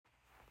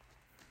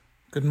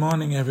Good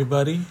morning,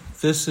 everybody.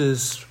 This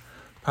is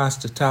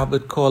Pastor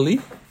Talbot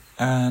Corley,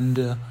 and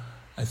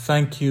I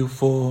thank you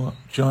for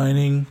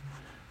joining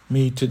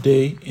me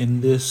today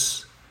in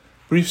this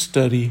brief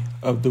study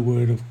of the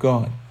Word of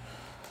God.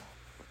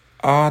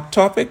 Our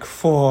topic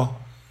for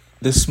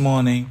this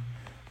morning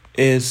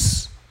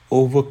is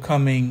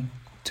overcoming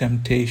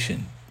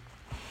temptation.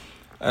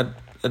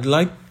 I'd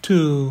like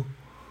you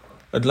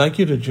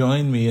to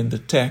join me in the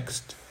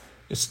text.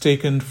 It's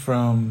taken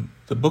from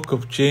the book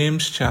of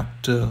James,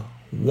 chapter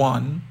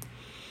 1,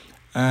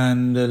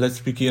 and let's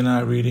begin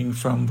our reading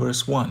from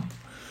verse 1.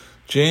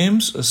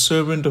 James, a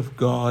servant of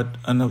God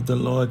and of the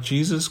Lord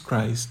Jesus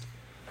Christ,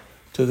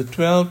 to the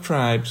 12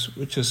 tribes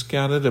which are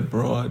scattered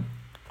abroad,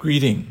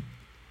 greeting.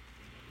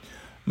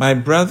 My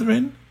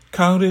brethren,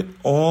 count it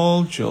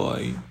all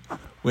joy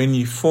when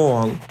ye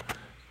fall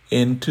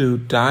into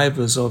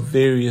divers or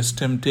various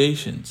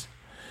temptations.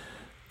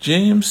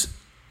 James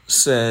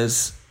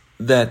says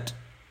that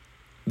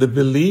the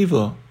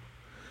believer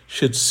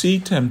should see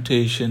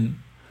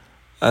temptation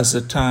as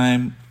a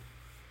time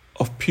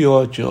of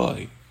pure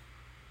joy.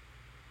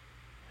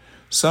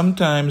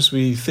 Sometimes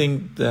we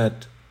think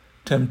that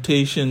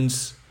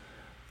temptations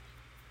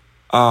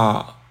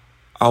are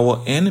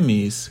our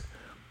enemies,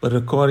 but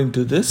according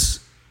to this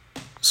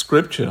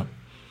scripture,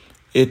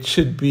 it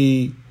should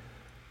be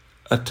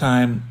a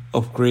time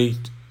of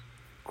great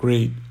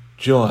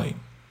joy.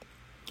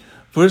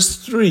 Verse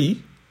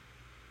 3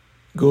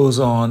 goes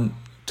on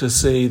to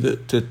say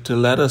that to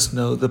let us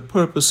know the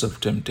purpose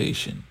of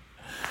temptation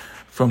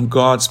from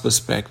God's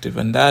perspective,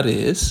 and that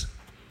is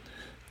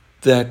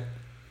that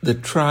the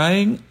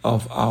trying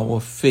of our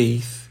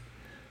faith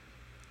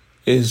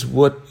is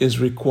what is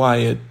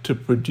required to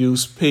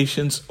produce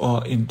patience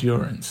or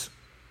endurance.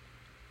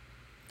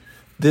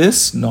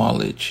 This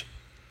knowledge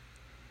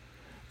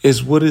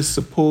is what is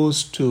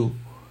supposed to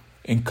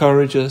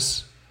encourage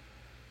us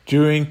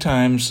during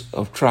times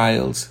of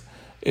trials.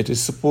 It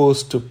is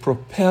supposed to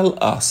propel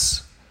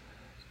us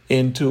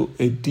into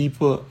a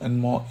deeper and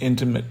more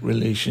intimate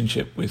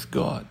relationship with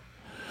God.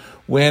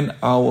 When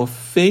our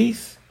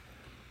faith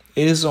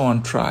is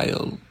on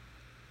trial,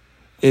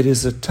 it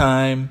is a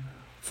time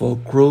for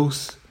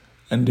growth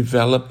and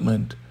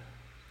development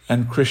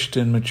and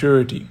Christian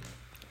maturity.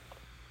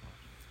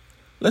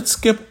 Let's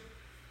skip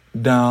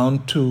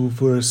down to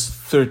verse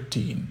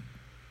 13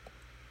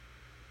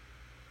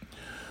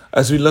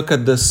 as we look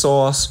at the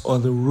source or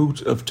the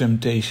root of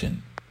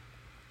temptation.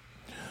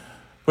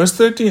 Verse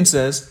 13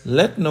 says,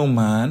 let no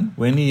man,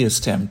 when he is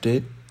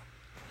tempted,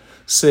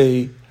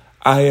 say,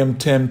 I am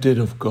tempted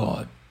of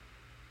God.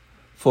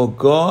 For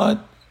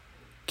God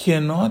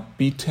cannot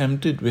be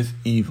tempted with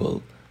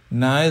evil,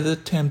 neither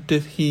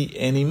tempteth he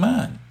any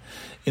man.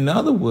 In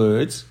other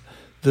words,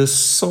 the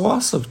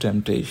source of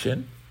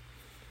temptation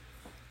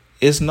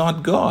is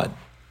not God.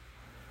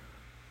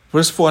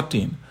 Verse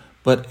 14,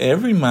 but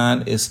every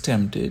man is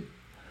tempted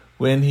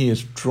when he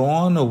is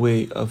drawn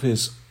away of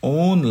his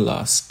own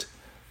lust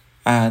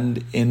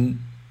and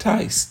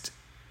enticed.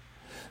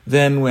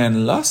 Then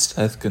when lust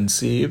hath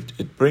conceived,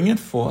 it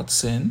bringeth forth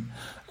sin,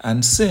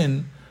 and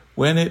sin,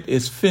 when it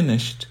is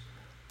finished,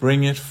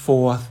 bringeth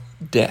forth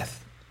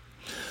death.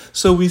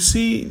 So we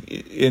see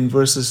in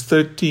verses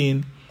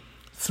 13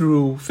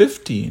 through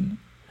 15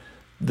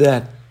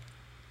 that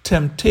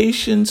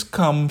temptations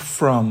come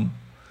from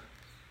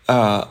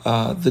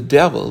the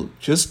devil,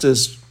 just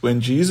as when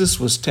Jesus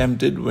was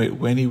tempted,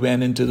 when he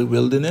went into the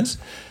wilderness,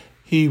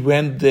 he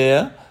went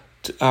there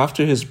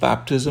after his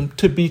baptism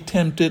to be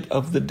tempted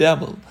of the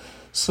devil.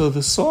 So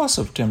the source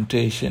of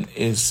temptation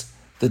is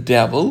the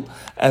devil,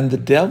 and the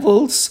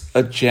devil's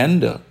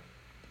agenda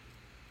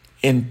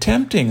in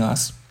tempting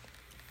us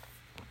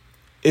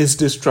is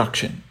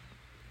destruction.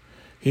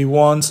 He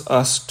wants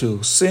us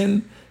to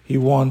sin. He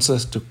wants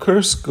us to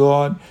curse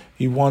God.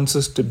 He wants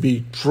us to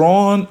be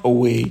drawn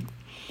away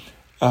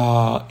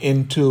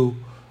into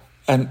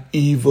an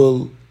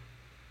evil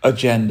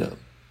agenda.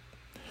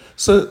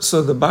 So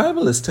the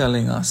Bible is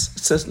telling us,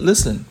 it says,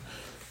 listen,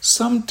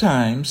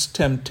 sometimes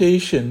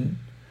temptation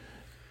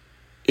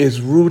is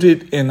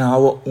rooted in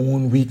our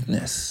own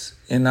weakness,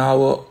 in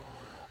our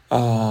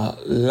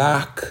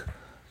lack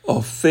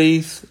of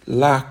faith,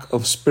 lack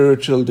of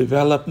spiritual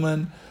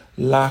development,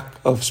 lack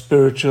of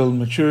spiritual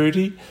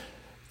maturity.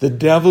 The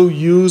devil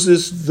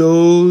uses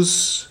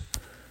those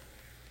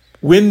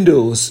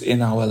windows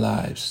in our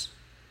lives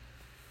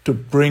to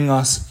bring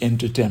us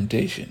into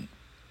temptation.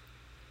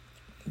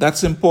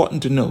 That's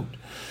important to note.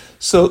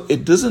 So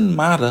it doesn't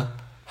matter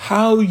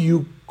how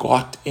you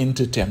got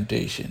into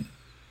temptation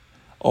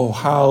or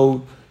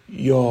how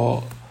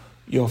your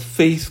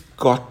faith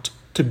got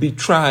to be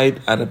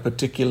tried at a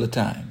particular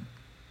time.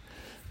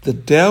 The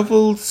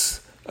devil's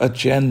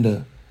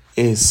agenda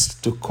is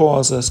to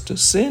cause us to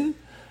sin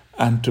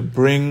and to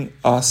bring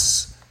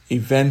us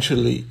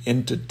eventually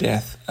into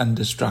death and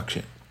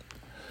destruction.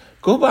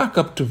 Go back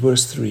up to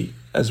verse 3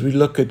 as we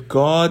look at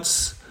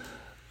God's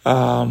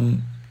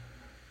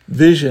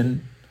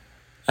vision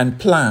and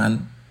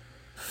plan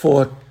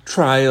for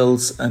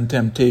trials and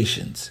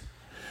temptations.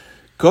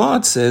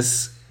 God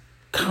says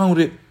count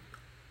it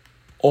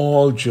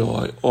all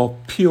joy or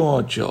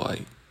pure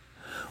joy.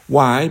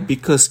 Why?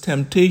 Because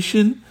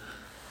temptation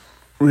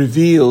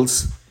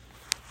reveals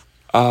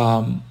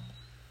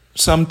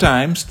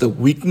sometimes the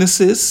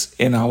weaknesses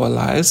in our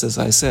lives, as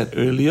I said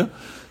earlier.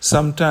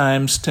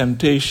 Sometimes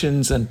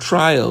temptations and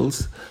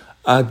trials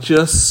are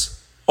just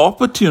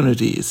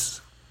opportunities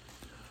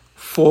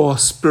for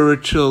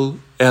spiritual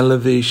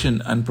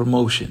elevation and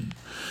promotion.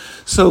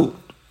 So,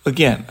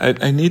 again,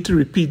 I need to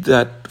repeat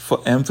that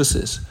for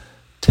emphasis.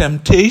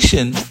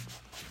 Temptation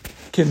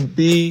can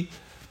be,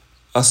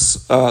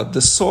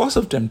 the source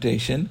of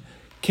temptation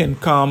can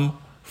come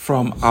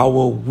from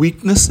our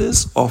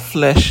weaknesses or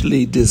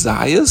fleshly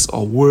desires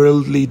or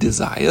worldly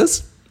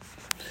desires.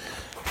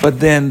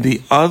 But then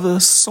the other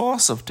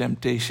source of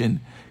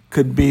temptation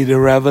could be the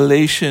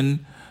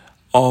revelation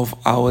of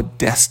our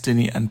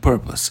destiny and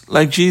purpose.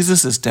 Like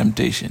Jesus'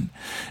 temptation.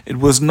 It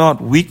was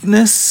not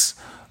weakness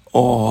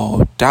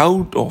or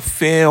doubt or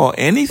fear or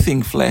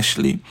anything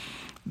fleshly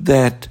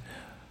that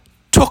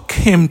took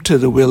him to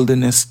the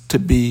wilderness to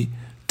be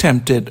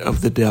tempted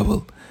of the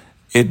devil.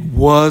 It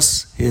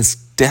was his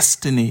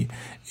destiny.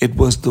 It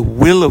was the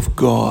will of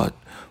God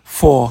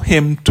for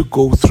him to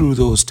go through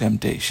those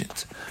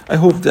temptations. I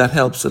hope that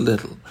helps a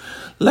little.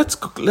 Let's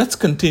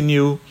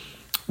continue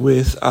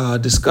with our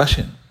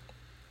discussion.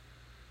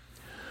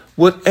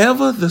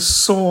 Whatever the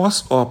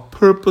source or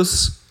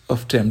purpose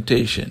of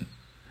temptation,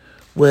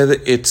 whether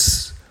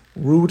it's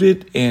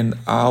rooted in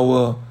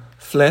our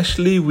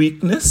fleshly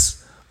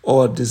weakness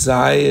or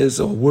desires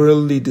or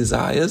worldly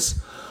desires,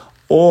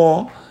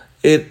 or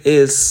it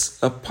is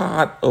a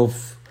part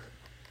of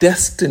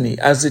destiny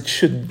as it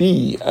should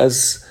be,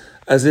 as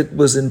it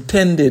was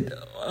intended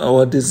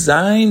or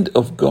designed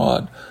of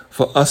God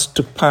for us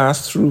to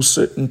pass through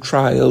certain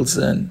trials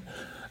and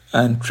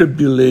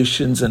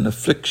tribulations and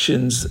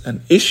afflictions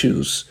and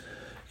issues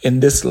in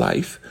this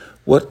life,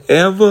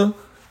 whatever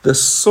the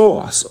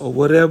source or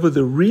whatever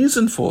the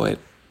reason for it,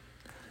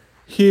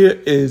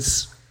 here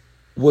is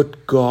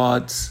what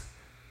God's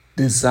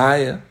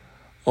desire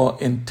or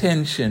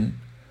intention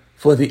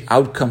for the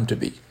outcome to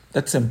be.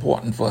 That's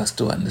important for us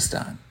to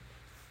understand.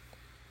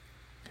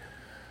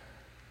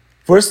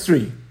 Verse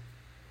 3,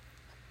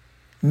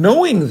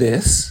 knowing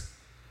this,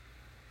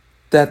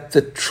 that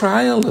the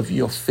trial of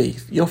your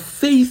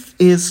faith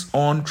is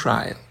on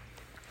trial.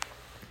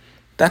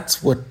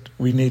 That's what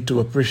we need to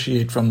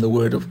appreciate from the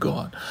Word of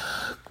God.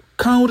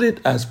 Count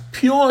it as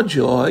pure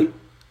joy,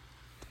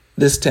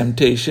 this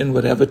temptation,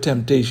 whatever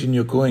temptation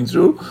you're going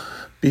through,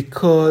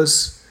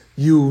 because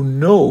you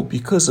know,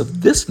 because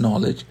of this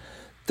knowledge,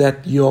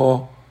 that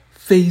your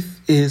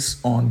faith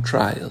is on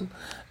trial.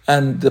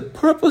 And the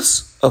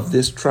purpose of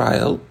this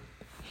trial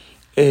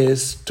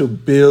is to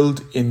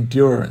build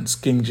endurance.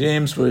 King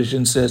James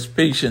Version says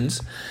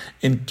patience,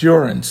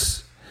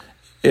 endurance.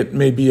 It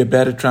may be a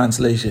better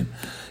translation.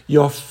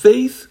 Your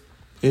faith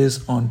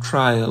is on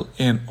trial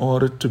in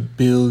order to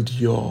build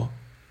your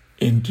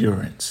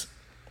endurance.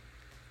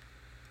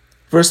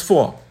 Verse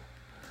 4,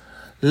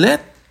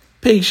 let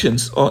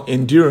patience or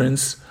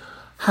endurance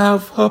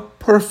have her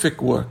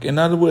perfect work. In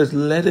other words,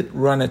 let it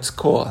run its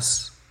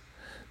course,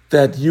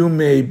 that you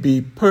may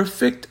be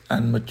perfect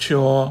and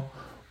mature,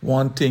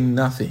 wanting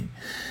nothing.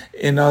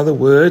 In other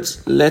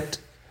words, let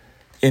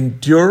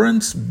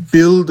endurance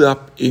build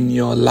up in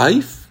your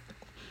life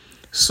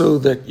so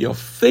that your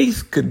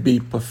faith could be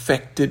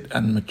perfected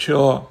and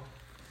mature,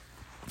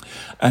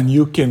 and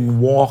you can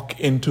walk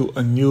into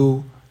a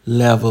new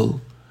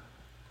level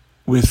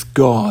with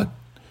God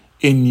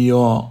in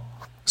your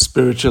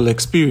spiritual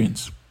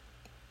experience.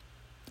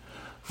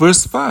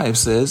 Verse 5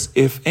 says,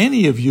 if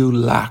any of you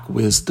lack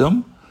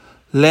wisdom,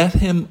 let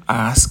him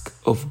ask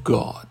of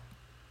God,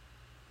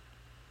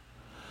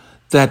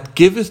 that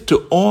giveth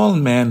to all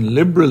men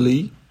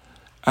liberally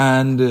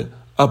and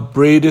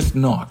upbraideth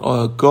not.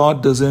 Or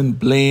God doesn't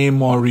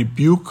blame or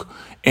rebuke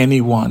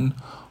anyone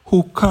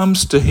who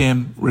comes to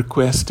him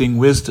requesting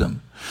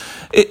wisdom.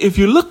 If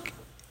you look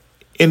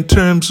in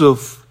terms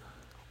of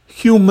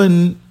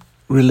human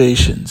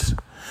relations,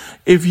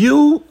 if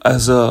you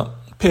as a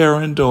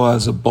parent or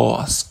as a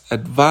boss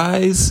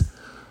advise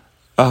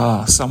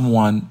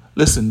someone,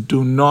 listen,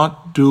 do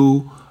not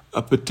do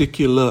a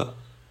particular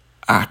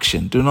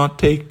action, do not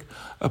take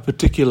a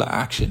particular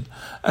action,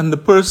 and the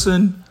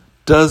person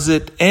does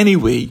it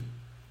anyway,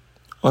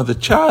 or the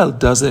child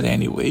does it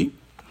anyway,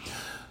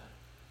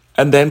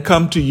 and then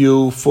come to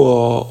you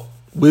for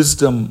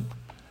wisdom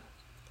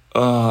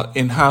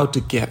in how to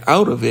get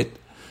out of it,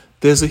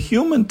 there's a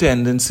human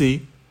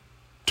tendency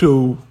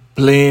to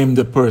blame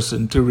the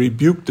person, to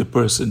rebuke the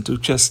person, to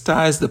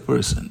chastise the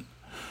person,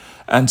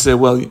 and say,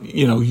 well,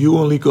 you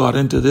only got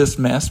into this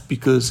mess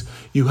because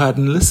you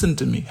hadn't listened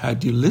to me.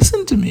 Had you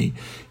listened to me,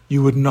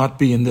 you would not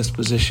be in this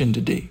position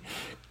today.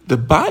 The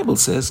Bible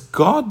says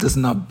God does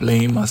not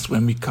blame us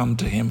when we come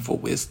to him for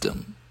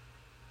wisdom.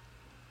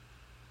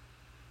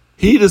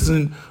 He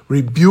doesn't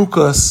rebuke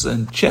us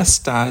and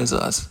chastise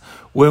us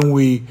when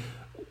we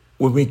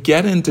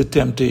get into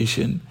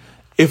temptation,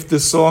 if the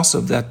source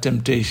of that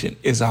temptation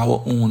is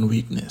our own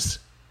weakness.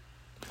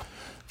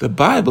 The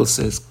Bible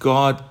says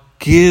God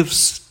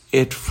gives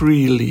it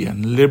freely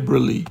and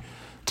liberally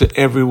to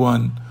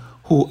everyone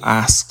who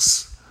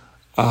asks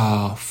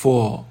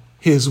for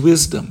his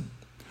wisdom.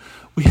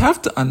 We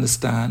have to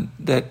understand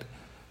that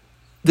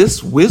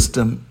this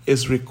wisdom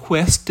is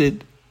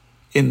requested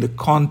in the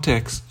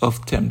context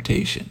of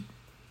temptation.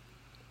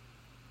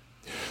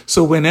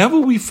 So whenever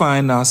we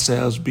find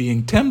ourselves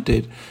being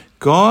tempted,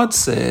 God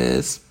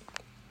says,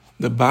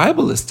 the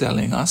Bible is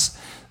telling us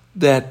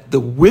that the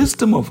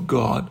wisdom of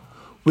God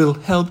will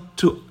help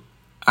to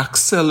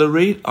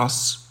accelerate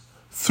us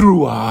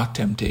through our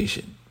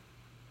temptation.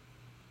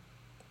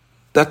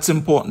 That's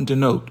important to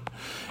note.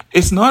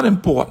 It's not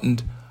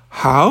important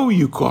how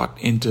you got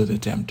into the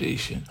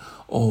temptation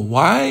or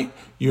why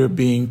you're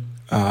being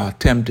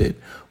tempted.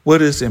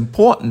 What is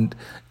important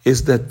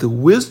is that the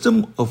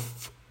wisdom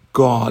of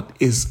God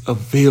is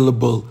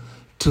available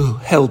to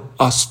help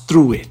us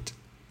through it.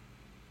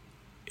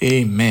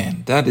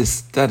 Amen. That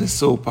is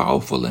so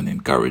powerful and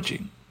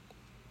encouraging.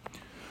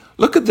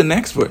 Look at the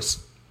next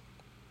verse.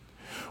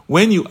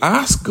 When you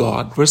ask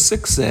God, verse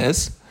 6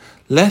 says,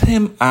 let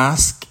him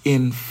ask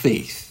in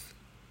faith,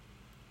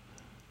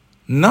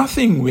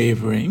 nothing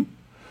wavering,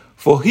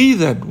 for he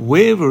that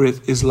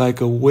wavereth is like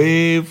a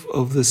wave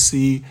of the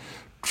sea,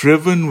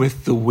 driven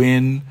with the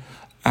wind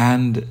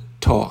and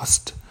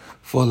tossed.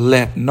 For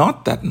let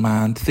not that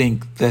man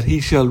think that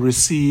he shall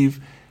receive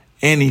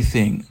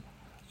anything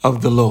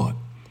of the Lord.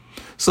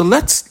 So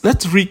let's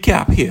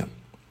recap here.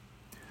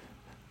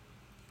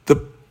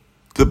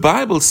 The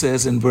Bible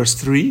says in verse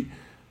 3,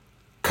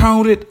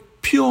 count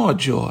it pure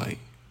joy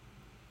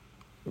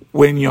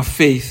when your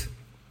faith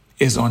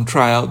is on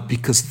trial,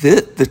 because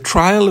the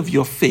trial of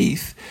your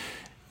faith,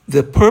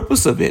 the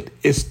purpose of it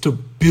is to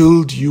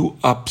build you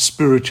up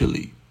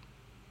spiritually.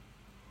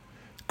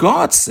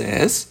 God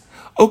says,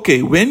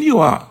 okay, when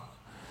your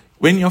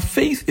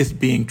faith is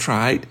being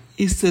tried,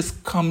 he says,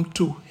 come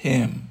to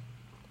him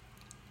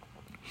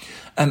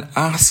and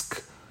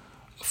ask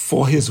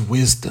for his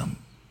wisdom.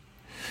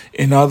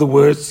 In other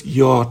words,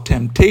 your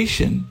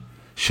temptation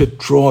should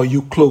draw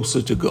you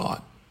closer to God.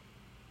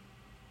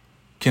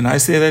 Can I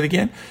say that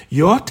again?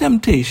 Your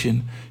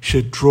temptation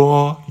should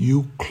draw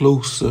you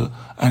closer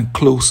and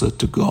closer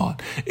to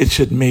God. It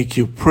should make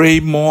you pray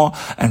more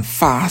and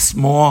fast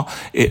more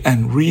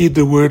and read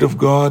the Word of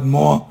God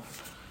more.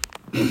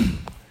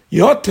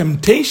 Your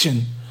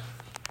temptation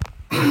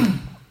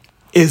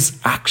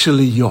is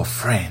actually your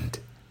friend.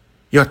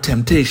 Your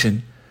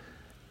temptation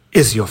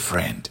is your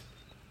friend.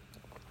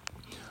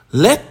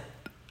 Let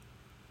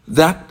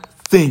that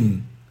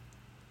thing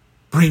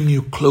bring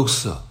you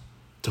closer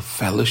to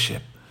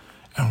fellowship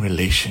and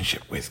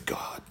relationship with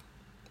God.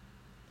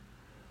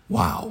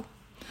 Wow.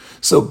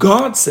 So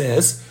God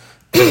says,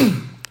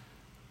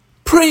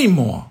 pray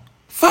more,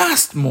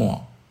 fast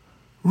more,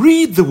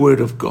 read the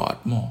Word of God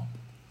more,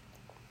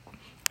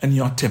 and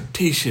your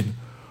temptation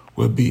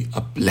will be a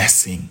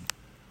blessing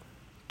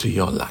to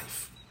your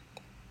life.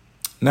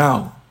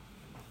 Now,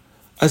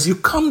 as you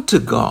come to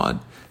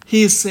God,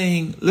 he is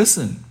saying,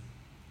 listen,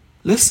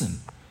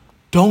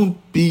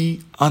 don't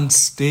be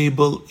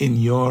unstable in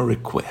your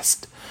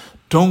request.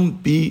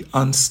 Don't be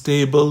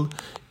unstable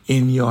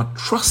in your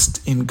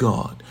trust in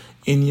God,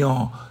 in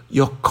your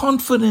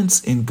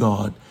confidence in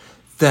God,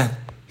 that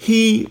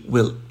he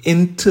will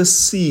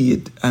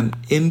intercede and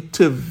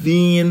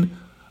intervene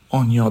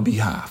on your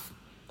behalf.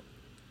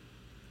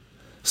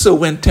 So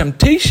when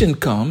temptation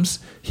comes,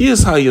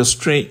 here's how your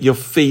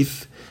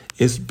faith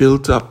is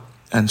built up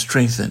and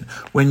strengthened.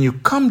 When you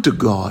come to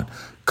God,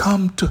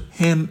 come to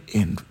him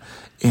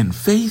in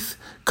faith,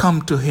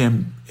 come to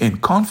him in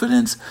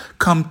confidence,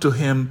 come to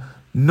him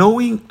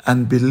knowing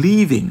and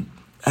believing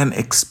and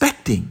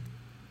expecting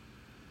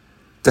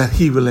that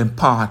he will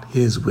impart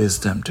his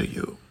wisdom to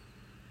you.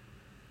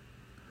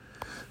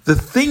 The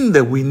thing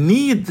that we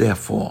need,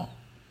 therefore,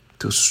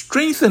 to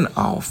strengthen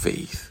our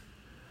faith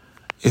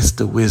is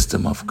the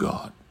wisdom of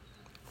God.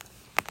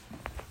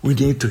 We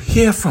need to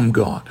hear from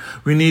God.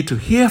 We need to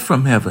hear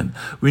from heaven.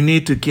 We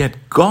need to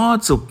get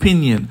God's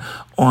opinion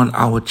on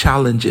our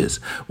challenges.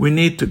 We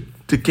need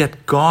to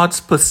get God's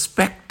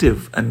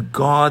perspective and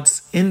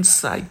God's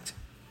insight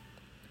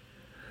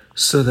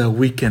so that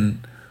we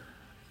can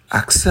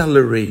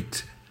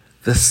accelerate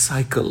the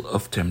cycle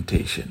of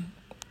temptation.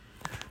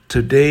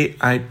 Today,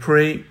 I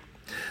pray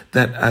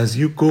that as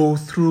you go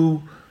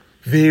through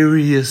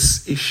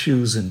various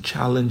issues and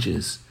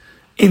challenges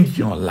in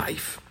your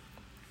life,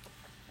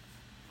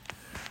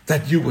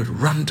 that you would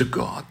run to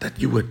God, that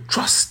you would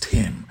trust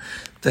him,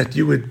 that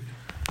you would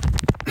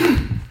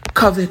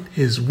covet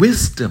his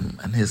wisdom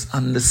and his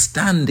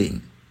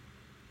understanding,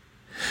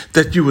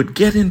 that you would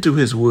get into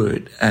his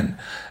word and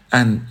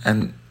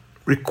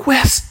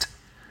request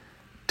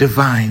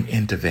divine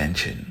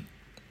intervention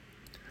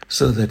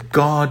so that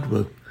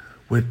God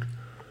would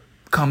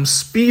come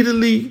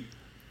speedily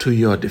to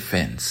your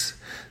defense,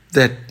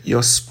 that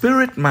your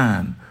spirit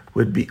man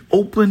would be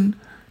open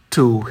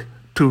to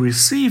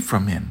receive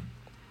from him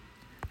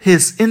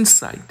his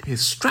insight,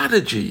 his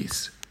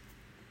strategies,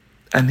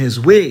 and his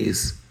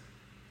ways,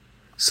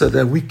 so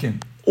that we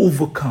can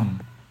overcome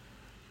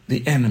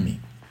the enemy,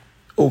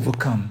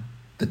 overcome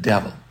the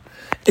devil.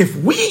 If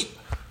we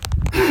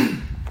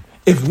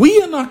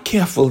are not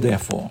careful,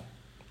 therefore,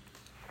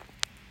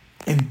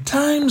 in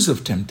times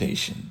of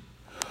temptation,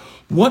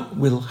 what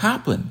will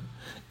happen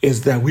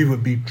is that we will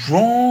be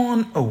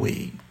drawn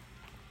away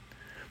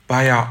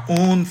by our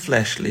own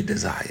fleshly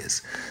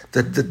desires,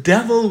 that the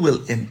devil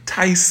will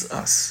entice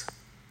us,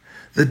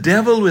 the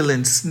devil will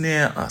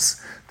ensnare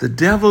us, the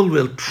devil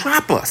will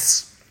trap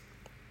us,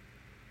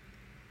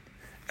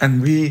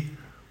 and we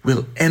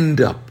will end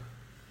up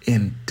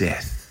in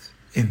death,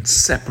 in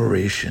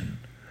separation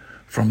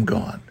from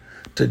God.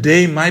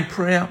 Today, my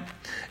prayer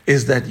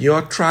is that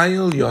your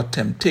trial, your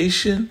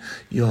temptation,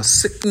 your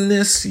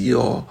sickness,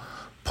 your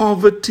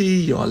poverty,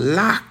 your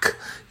lack,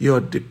 your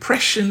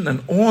depression,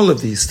 and all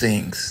of these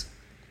things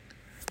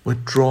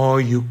would draw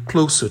you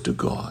closer to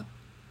God.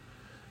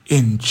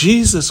 In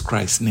Jesus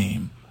Christ's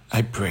name,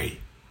 I pray.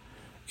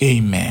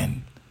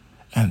 Amen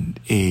and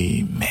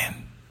amen.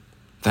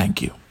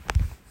 Thank you.